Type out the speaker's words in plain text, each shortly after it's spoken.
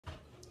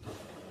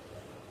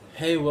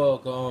Hey,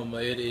 welcome.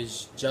 It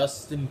is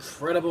just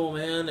incredible,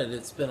 man, and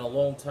it's been a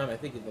long time. I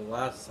think the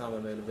last time I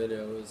made a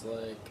video was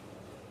like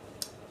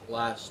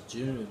last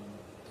June,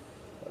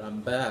 but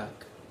I'm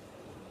back,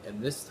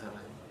 and this time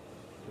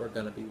we're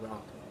gonna be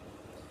rocking.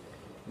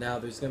 Now,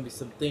 there's gonna be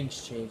some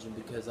things changing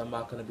because I'm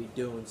not gonna be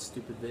doing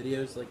stupid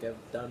videos like I've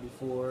done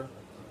before,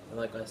 and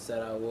like I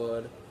said I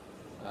would.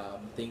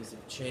 Things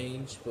have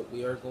changed, but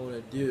we are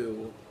going to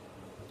do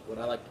what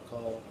I like to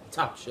call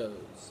talk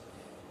shows.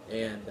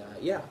 And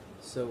yeah,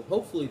 so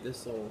hopefully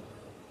this will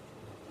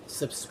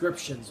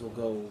subscriptions will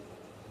go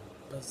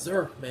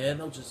berserk, man.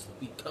 They'll just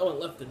be going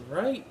left and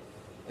right.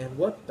 And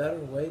what better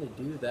way to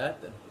do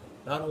that than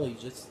not only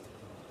just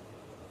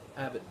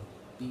have it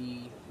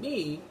be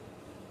me,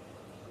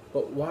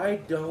 but why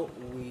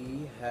don't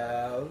we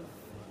have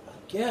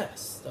a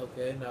guest?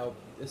 Okay, now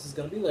this is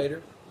gonna be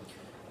later.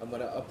 I'm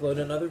gonna upload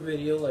another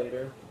video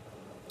later,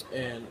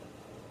 and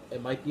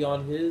it might be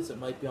on his, it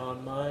might be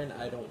on mine.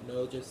 I don't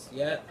know just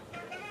yet.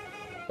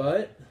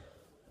 But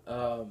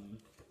um,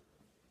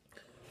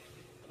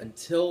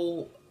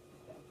 until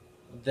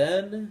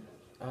then,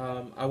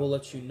 I will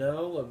let you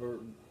know,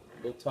 and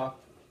we'll talk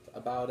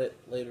about it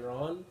later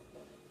on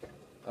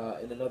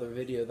in another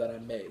video that I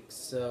make.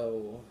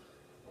 So,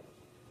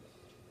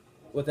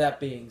 with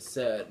that being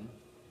said,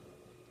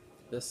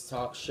 this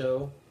talk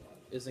show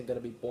isn't going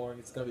to be boring.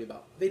 It's going to be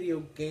about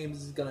video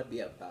games. It's going to be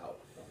about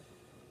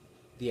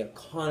the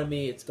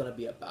economy. It's going to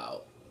be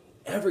about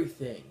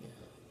everything.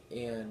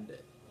 And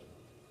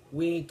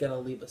we ain't gonna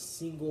leave a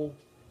single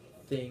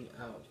thing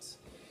out.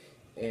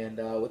 And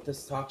with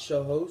this talk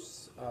show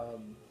host,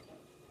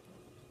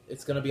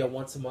 it's gonna be a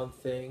once a month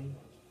thing,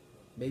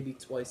 maybe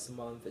twice a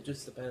month. It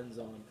just depends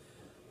on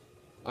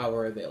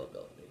our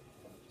availability.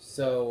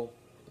 So,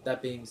 with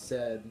that being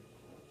said,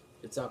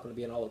 it's not gonna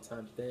be an all the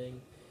time thing.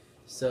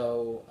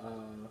 So,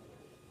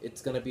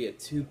 it's gonna be a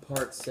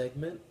two-part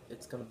segment.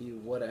 It's gonna be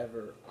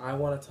whatever I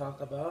want to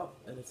talk about,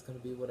 and it's gonna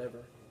be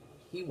whatever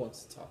he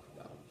wants to talk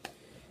about.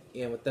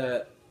 And with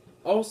that,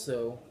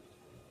 also,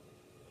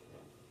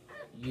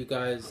 you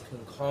guys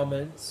can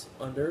comment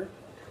under,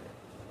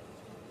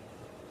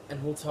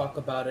 and we'll talk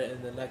about it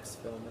in the next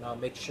film. And I'll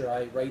make sure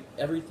I write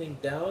everything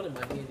down in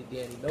my handy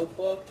dandy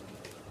notebook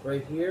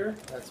right here.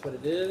 That's what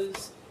it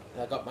is.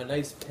 And I got my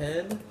nice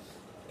pen,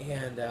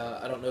 and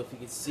I don't know if you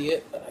can see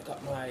it, but I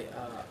got my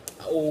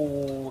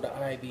old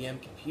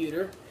IBM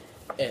computer.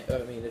 And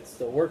I mean, it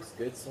still works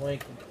good, so I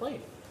ain't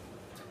complaining.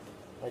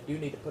 I do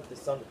need to put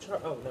this on the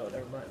chart. Oh no,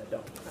 never mind, I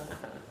don't.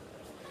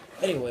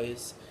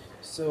 Anyways,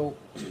 so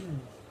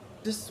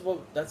this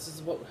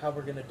is how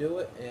we're gonna do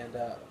it, and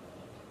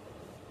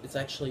it's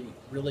actually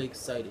really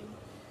exciting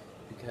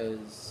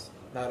because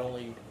not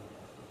only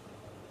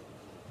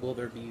will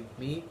there be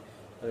me,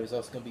 but there's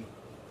also gonna be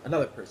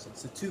another person.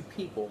 So two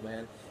people,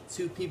 man,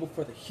 two people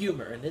for the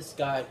humor, and this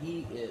guy,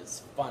 he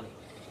is funny.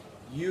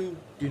 You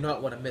do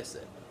not want to miss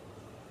it.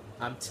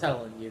 I'm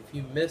telling you, if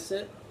you miss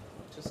it,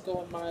 just go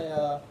on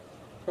my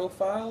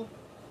profile,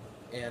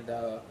 and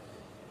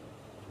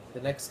the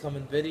next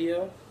coming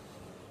video,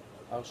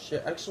 I'll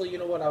share. Actually, you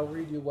know what? I'll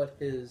read you what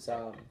his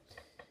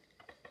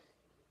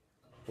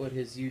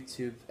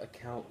YouTube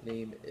account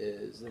name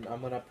is, and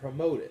I'm gonna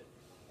promote it.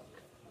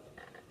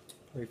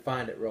 Let me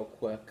find it real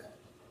quick.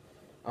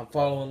 I'm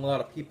following a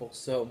lot of people,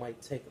 so it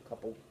might take a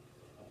couple,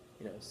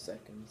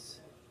 seconds.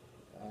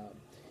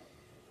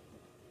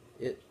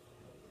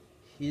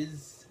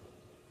 His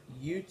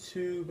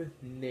YouTube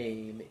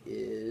name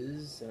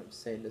is. I'm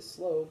saying this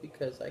slow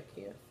because I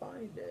can't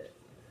find it.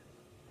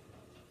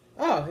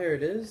 Oh, here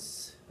it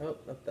is. Oh,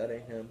 nope, that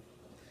ain't him.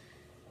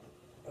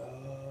 La,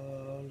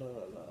 la,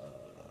 la.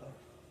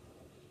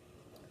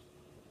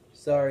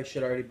 Sorry,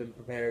 should already been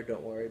prepared.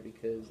 Don't worry,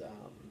 because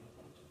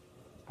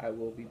I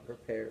will be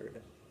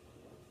prepared.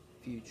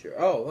 Future.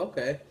 Oh,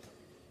 okay.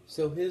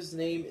 So his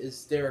name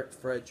is Derek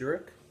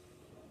Frederick,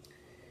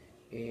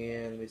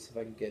 and let me see if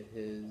I can get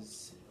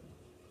his.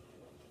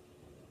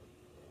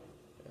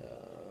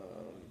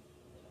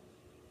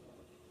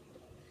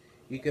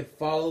 You can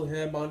follow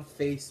him on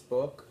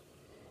Facebook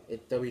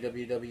at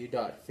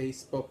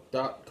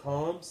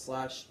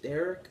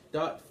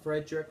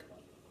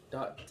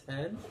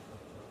www.facebook.com/derek.frederick.10.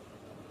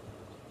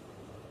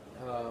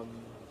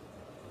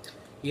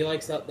 He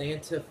likes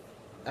Atlanta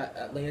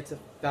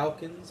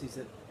Falcons. He's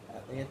an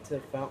Atlanta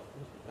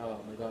Falcon. Oh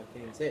my God, I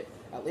can't even say it.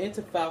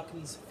 Atlanta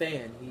Falcons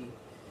fan. He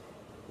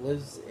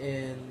lives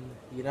in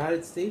the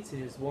United States, and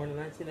he was born in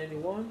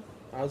 1991.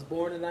 I was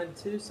born in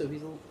 92, so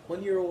he's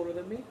 1 year older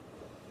than me.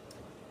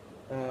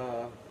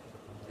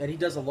 And he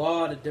does a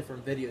lot of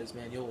different videos,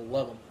 man. You'll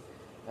love him.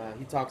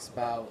 He talks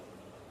about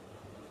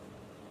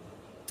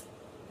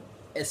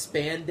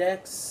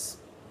spandex.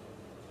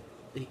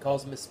 He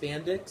calls them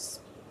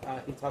spandex.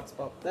 He talks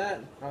about that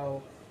and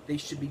how they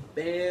should be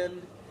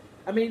banned.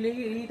 I mean,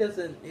 he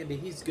doesn't. I mean,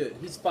 he's good.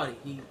 He's funny.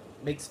 He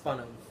makes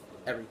fun of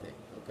everything.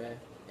 Okay,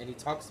 and he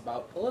talks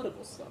about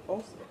political stuff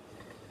also.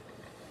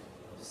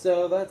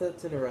 So that's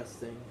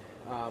interesting.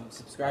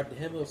 Subscribe to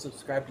him. He'll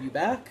subscribe to you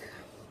back.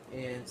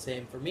 And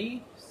same for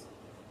me.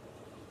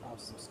 I'll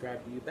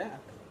subscribe to you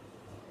back.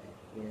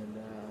 And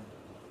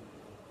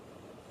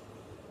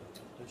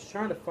I was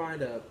trying to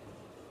find a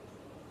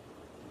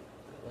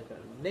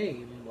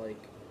name,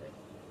 like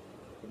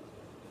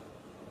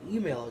an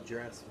email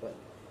address, but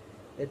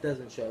it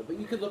doesn't show. But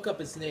you could look up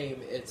his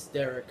name. It's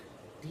Derek,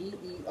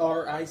 Derick,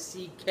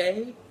 Frederick,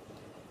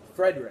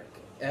 Frederick.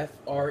 I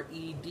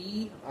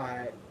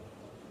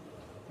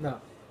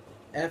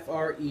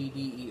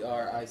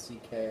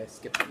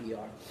skipped the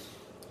ER.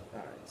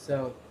 Alright,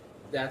 so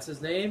that's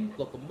his name.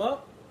 Look him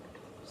up.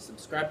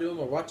 Subscribe to him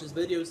or watch his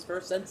videos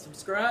first, then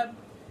subscribe.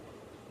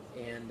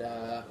 And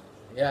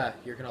yeah,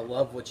 you're gonna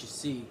love what you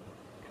see.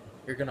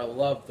 You're gonna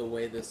love the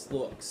way this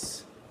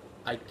looks.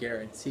 I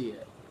guarantee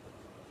it.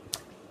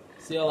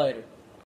 See you later.